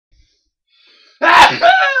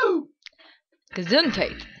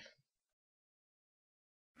Gesundheit.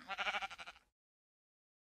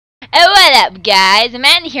 And what up, guys?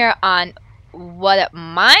 I'm here on What Up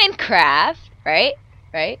Minecraft, right?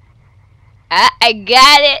 Right? I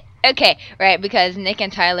got it. Okay, right, because Nick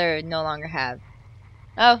and Tyler no longer have.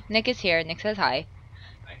 Oh, Nick is here. Nick says hi.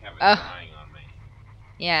 I have a drawing on my.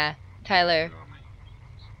 Yeah, Tyler.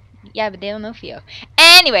 Yeah, but they don't know Theo.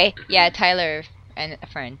 Anyway, yeah, Tyler and a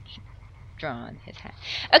friend drawn his hand.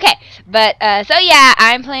 Okay, but so yeah,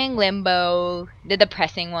 I'm playing Limbo, the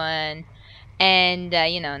depressing one, and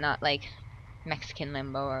you know, not like Mexican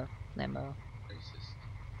Limbo or Limbo. Racist.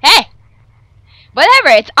 Hey, whatever.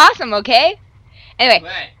 It's awesome. Okay. Anyway,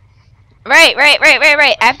 Play. right.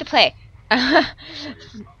 I have to play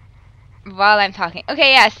while I'm talking.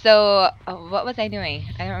 Okay, yeah. So, what was I doing?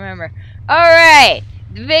 I don't remember. All right,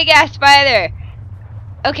 the big ass spider.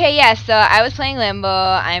 Okay, yeah, so I was playing Limbo.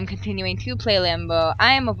 I'm continuing to play Limbo.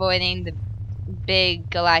 I am avoiding the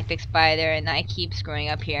big galactic spider, and I keep screwing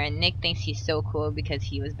up here. And Nick thinks he's so cool because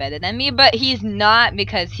he was better than me, but he's not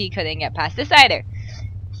because he couldn't get past the spider.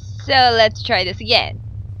 So let's try this again.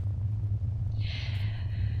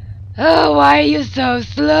 Oh, why are you so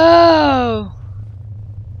slow?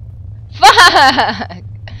 Fuck!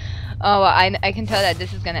 Oh, well, I can tell that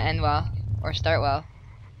this is gonna end well, or start well.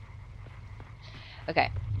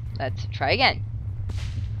 Okay, let's try again.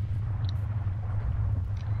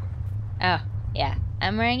 Oh, yeah.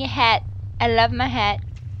 I'm wearing a hat. I love my hat.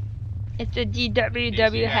 It's a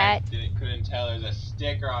GWW hat. Couldn't tell there's a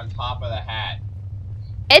sticker on top of the hat.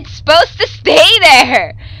 It's supposed to stay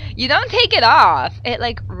there! You don't take it off. It,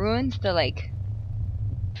 like, ruins the, like,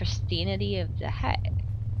 pristinity of the hat.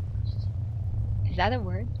 Is that a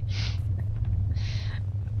word?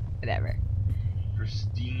 Whatever.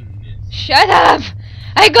 Pristineness. Shut up!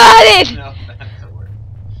 I got it! No, that's a word.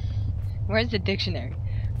 Where's the dictionary?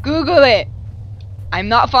 Google it! I'm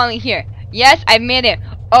not falling here. Yes, I've made it.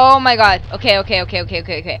 Oh my god. Okay.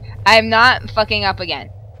 I'm not fucking up again.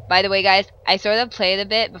 By the way, guys, I sort of played a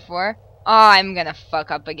bit before. Oh, I'm gonna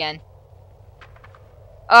fuck up again.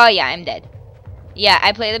 Oh yeah, I'm dead. Yeah,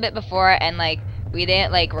 I played a bit before and like we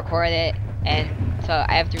didn't like record it, and so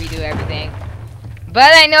I have to redo everything.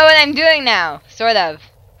 But I know what I'm doing now, sort of.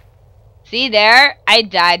 See there? I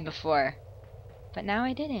died before. But now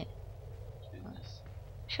I didn't.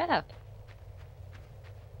 Shut up.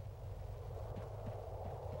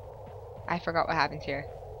 I forgot what happens here.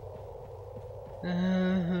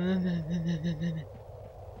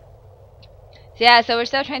 So yeah, so we're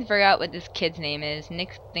still trying to figure out what this kid's name is.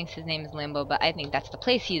 Nick thinks his name is Limbo, but I think that's the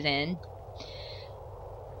place he's in.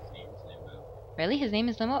 His name's Limbo. Really? His name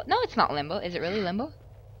is Limbo? No, it's not Limbo. Is it really Limbo?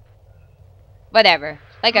 Whatever.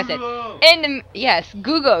 Like I said. Yes,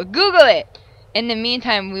 Google it. In the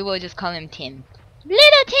meantime, we will just call him Tim.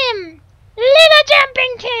 Little Tim! Little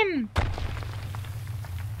jumping Tim!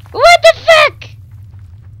 What the fuck?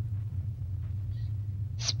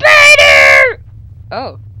 Spider!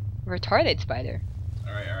 Oh, retarded spider.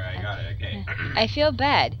 Alright, I got it, okay. I feel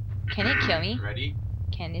bad. Can it kill me? Ready?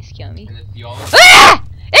 Can this kill me? In the theology, Ah!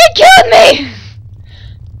 It killed me!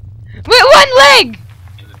 With one leg!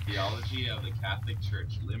 in the theology of the Catholic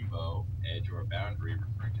Church, limbo, edge or boundary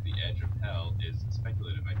referring to the edge of hell, is a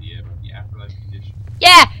speculative idea about the afterlife condition.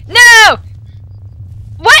 Yeah! No!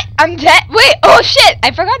 What? I'm dead? Wait, oh shit!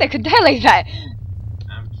 I forgot I could die like that.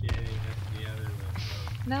 I'm kidding, that's the other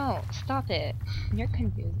limbo. No, stop it. You're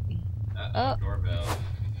confusing me. Uh-oh, doorbell.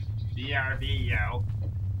 BRB, yo.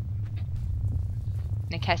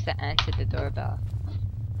 Nick has to answer the doorbell.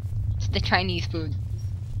 It's the Chinese food.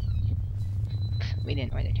 We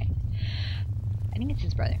didn't order Chinese. I think it's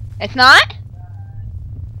his brother. It's not?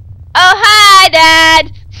 Oh, hi,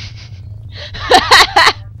 Dad!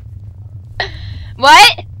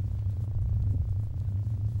 What?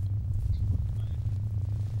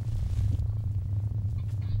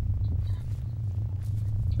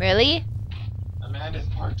 Really? Amanda's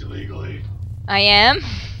parked illegally. I am?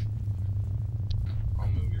 I'll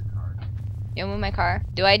move your car. You'll move my car.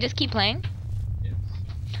 Do I just keep playing? Yes.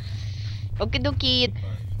 Okie dokie.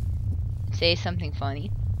 Say something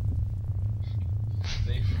funny.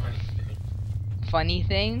 Say funny thing. Funny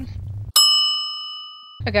things?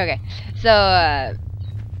 Okay. So,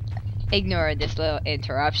 ignore this little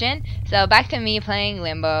interruption. So, back to me playing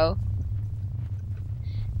Limbo.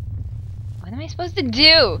 What am I supposed to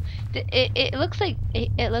do? It looks like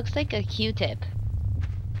it looks like a Q-tip.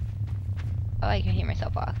 Oh, I can hear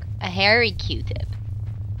myself walk. A hairy Q-tip.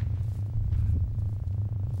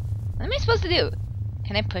 What am I supposed to do?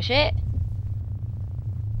 Can I push it?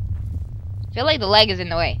 I feel like the leg is in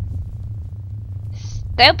the way.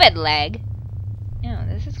 Stupid leg. Ew,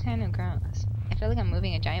 this is kind of gross. feel like I'm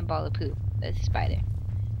moving a giant ball of poop. That's a spider.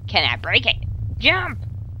 Can I break it? Jump!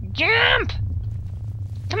 Jump!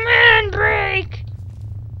 Come on, break!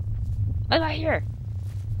 What do I hear?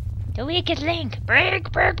 The weakest link.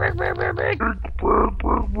 Break, break, break, break, break, break.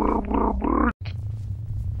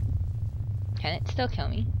 Can it still kill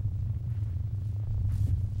me?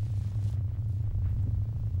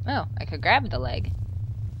 Oh, I could grab the leg.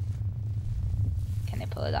 Can I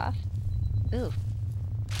pull it off? Ooh.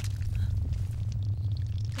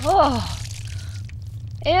 Oh!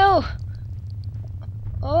 Ew!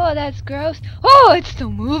 Oh, that's gross. Oh, it's still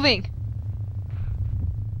moving!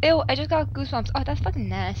 Ew, I just got goosebumps. Oh, that's fucking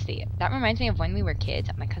nasty. That reminds me of when we were kids.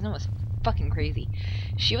 My cousin was fucking crazy.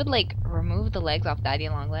 She would, like, remove the legs off daddy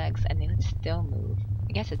long legs, and they would still move.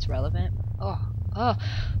 I guess it's relevant. Oh. Oh.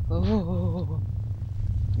 Oh.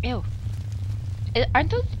 Ew. Aren't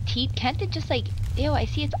those teeth? Can't it just, like... Ew, I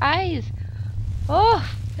see its eyes.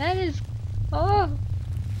 Oh, that is... Oh.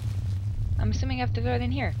 I'm assuming I have to throw it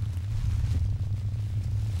in here.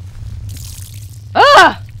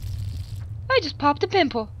 Ah! I just popped a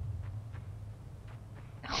pimple.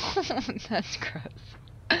 That's gross.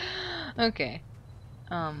 Okay.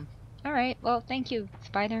 Alright, well, thank you,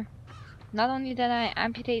 spider. Not only did I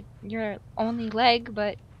amputate your only leg,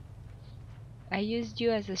 but I used you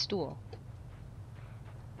as a stool.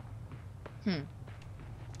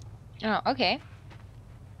 Oh, okay.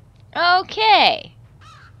 Okay.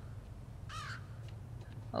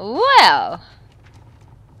 Well.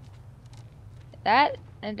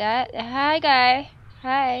 Hi, guy.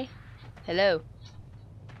 Hi. Hello.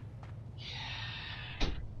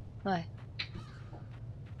 What?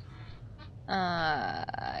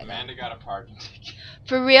 Amanda got a parking ticket.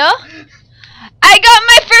 For real? I got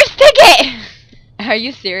my first ticket! Are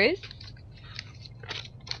you serious?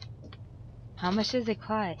 How much does it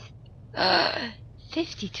cost?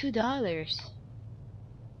 $52.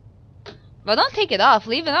 Well, don't take it off.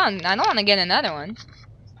 Leave it on. I don't want to get another one. It's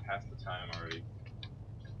past the time already.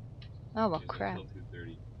 Oh, well, crap. Until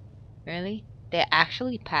 2:30. Really? They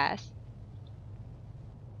actually passed?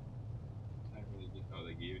 I really did. Oh,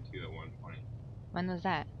 they gave it to you at 1:20. When was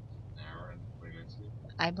that? An hour and 20 minutes ago.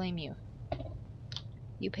 I blame you.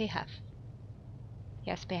 You pay half.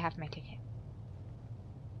 Yes, pay half my ticket.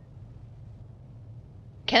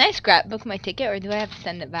 Can I scrapbook my ticket, or do I have to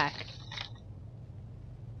send it back?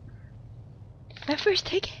 My first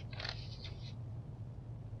ticket.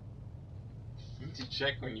 You need to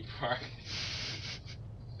check when you park.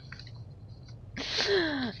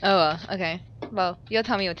 Oh well, okay. Well, you'll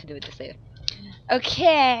tell me what to do with this later.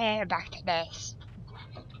 Okay, back to this.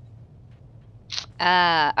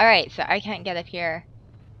 Alright, so I can't get up here.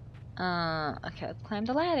 Okay, let's climb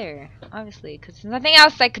the ladder. Obviously, because there's nothing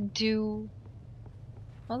else I could do.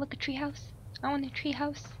 Oh, look, a treehouse. I want a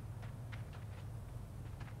treehouse.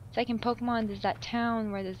 It's like in Pokemon, there's that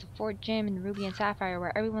town where there's a Fort Gym in Ruby and Sapphire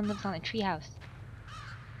where everyone lives on a treehouse.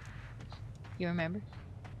 You remember?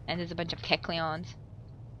 And there's a bunch of Kecleons.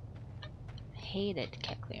 Hated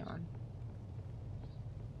Kecleon.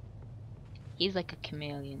 He's like a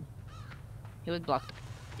chameleon. He would block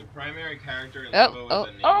The primary character in Oh, Limbo oh, is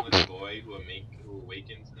a nameless boy who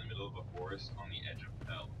awakens in the middle of a forest on the edge of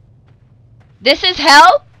hell. This is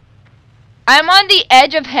hell? I'm on the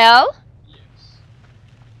edge of hell? Yes.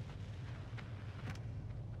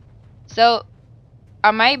 So,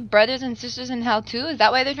 are my brothers and sisters in hell too? Is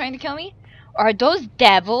that why they're trying to kill me? Or are those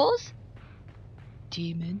devils?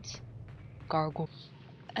 Demons. Gargoyle.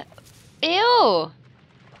 Ew!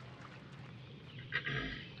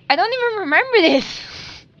 I don't even remember this!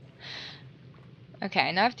 Okay,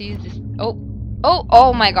 I now have to use this. Oh! Oh!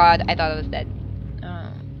 Oh my god, I thought I was dead.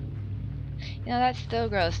 You know, that's still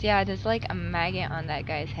gross. Yeah, there's like a maggot on that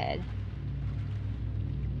guy's head.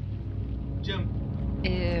 Jump.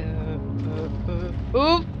 Ew.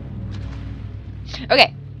 Ooh.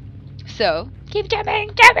 Okay. So, keep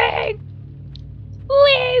jumping! Jumping!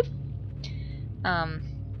 Woo!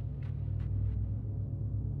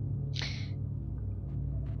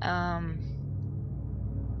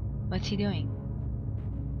 What's he doing?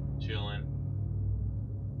 Chilling.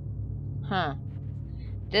 Huh.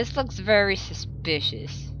 This looks very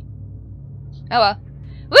suspicious. Oh well.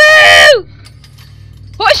 Woo!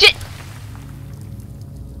 Oh shit!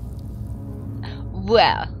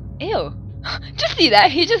 Well. Ew. Just see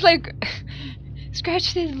that? He just like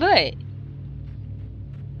scratched his butt.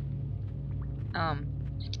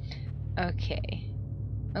 Okay.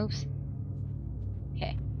 Oops.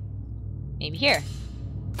 Okay. Maybe here.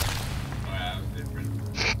 Wow, that was different.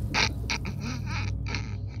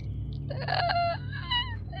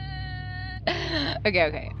 Okay,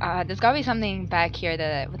 okay. There's gotta be something back here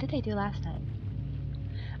that... What did I do last time?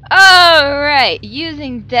 Alright,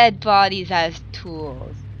 using dead bodies as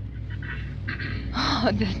tools. Oh,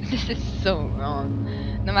 this is so wrong.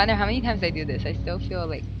 No matter how many times I do this, I still feel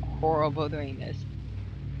like horrible doing this.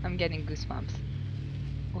 I'm getting goosebumps.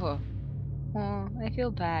 Whoa. Oh, I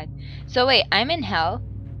feel bad. So wait, I'm in hell?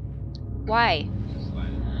 Why?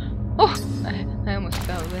 Oh, I almost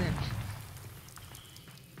fell in it.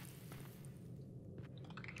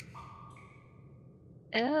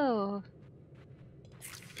 Oh.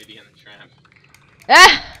 Lady in the Tramp.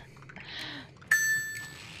 Ah!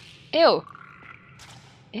 Ew.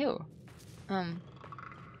 Ew.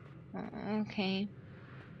 Okay.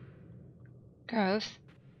 Gross.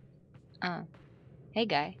 Hey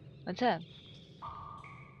guy. What's up?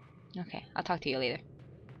 Okay, I'll talk to you later.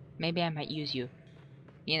 Maybe I might use you.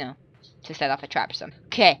 You know, to set off a trap or something.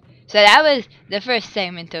 Okay, so that was the first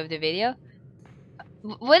segment of the video.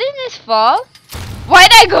 Wouldn't this fall?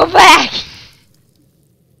 Why'd I go back?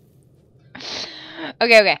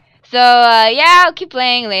 Okay. So, yeah, I'll keep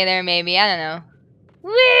playing later, maybe. I don't know.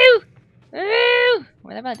 Woo! Woo!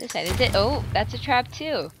 What about this side? Is it? Oh, that's a trap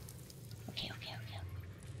too. Okay.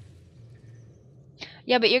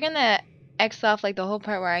 Yeah, but you're gonna X off like the whole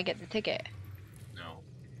part where I get the ticket. No.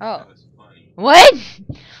 Oh. That was funny. What?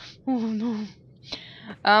 Oh no.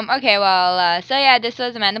 Okay, well, so yeah, this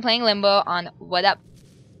was Amanda playing Limbo on What Up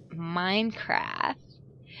Minecraft.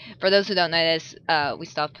 For those who don't know this, we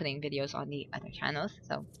stopped putting videos on the other channels,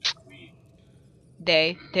 so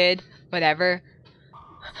they did whatever.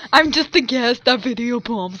 I'm just a guest that video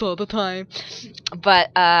bombs all the time.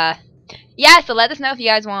 But yeah, so let us know if you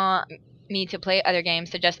guys want me to play other games,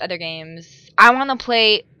 suggest other games. I want to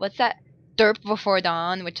play, what's that? Derp Before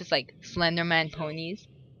Dawn, which is like Slenderman ponies.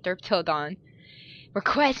 Derp Till Dawn.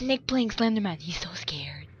 Request Nick playing Slenderman. He's so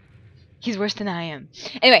scared. He's worse than I am.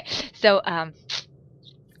 Anyway, so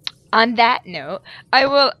on that note, I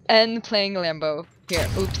will end playing Limbo here.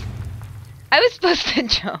 Oops. I was supposed to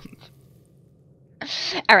jump.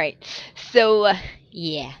 Alright, so,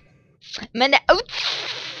 yeah.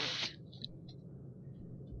 Oops.